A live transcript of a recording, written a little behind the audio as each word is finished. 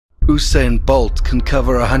Usain Bolt can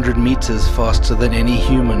cover 100 meters faster than any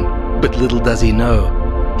human, but little does he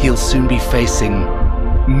know, he'll soon be facing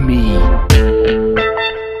me.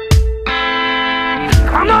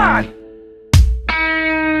 Come on!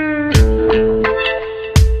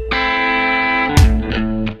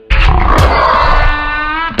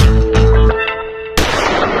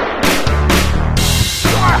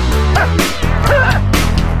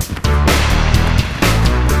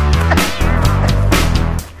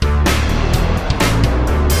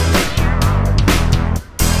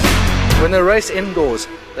 When they race indoors,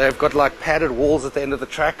 they've got like padded walls at the end of the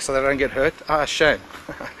track so they don't get hurt. Ah, shame.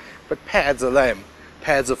 But pads are lame.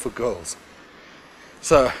 Pads are for girls.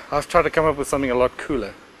 So I've tried to come up with something a lot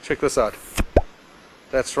cooler. Check this out.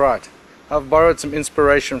 That's right. I've borrowed some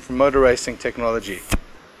inspiration from motor racing technology.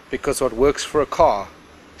 Because what works for a car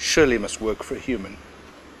surely must work for a human.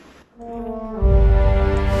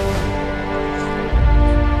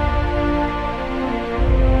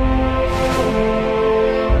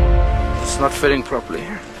 Not fitting properly.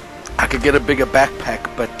 I could get a bigger backpack,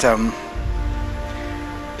 but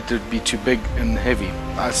it would be too big and heavy.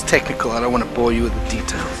 It's technical, I don't want to bore you with the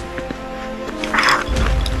details.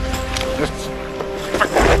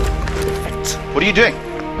 What are you doing?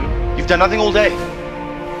 You've done nothing all day.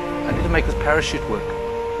 I need to make this parachute work,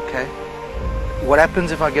 okay? What happens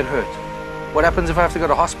if I get hurt? What happens if I have to go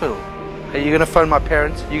to hospital? Are you going to phone my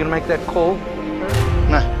parents? Are you going to make that call?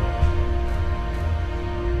 No.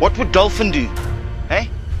 What would dolphin do? Eh?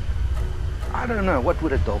 I don't know. What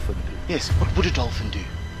would a dolphin do? Yes, what would a dolphin do?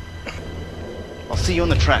 I'll see you on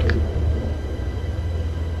the track.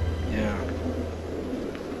 Yeah.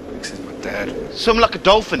 This is my dad. Swim like a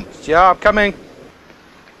dolphin. Yeah, I'm coming.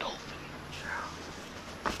 Dolphin.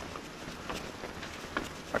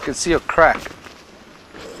 I can see a crack.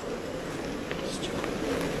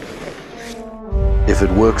 If it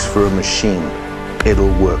works for a machine,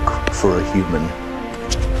 it'll work for a human.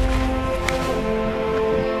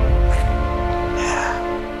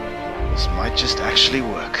 This might just actually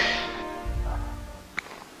work.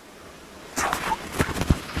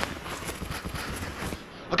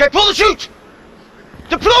 Okay, pull the chute!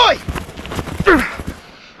 Deploy!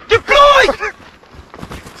 Deploy!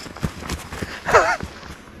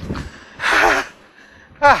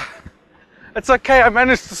 It's okay, I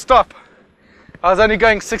managed to stop. I was only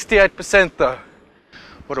going 68% though.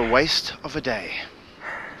 What a waste of a day.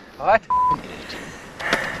 Alright?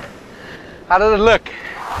 How did it look?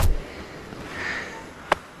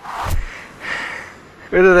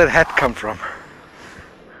 Where did that hat come from?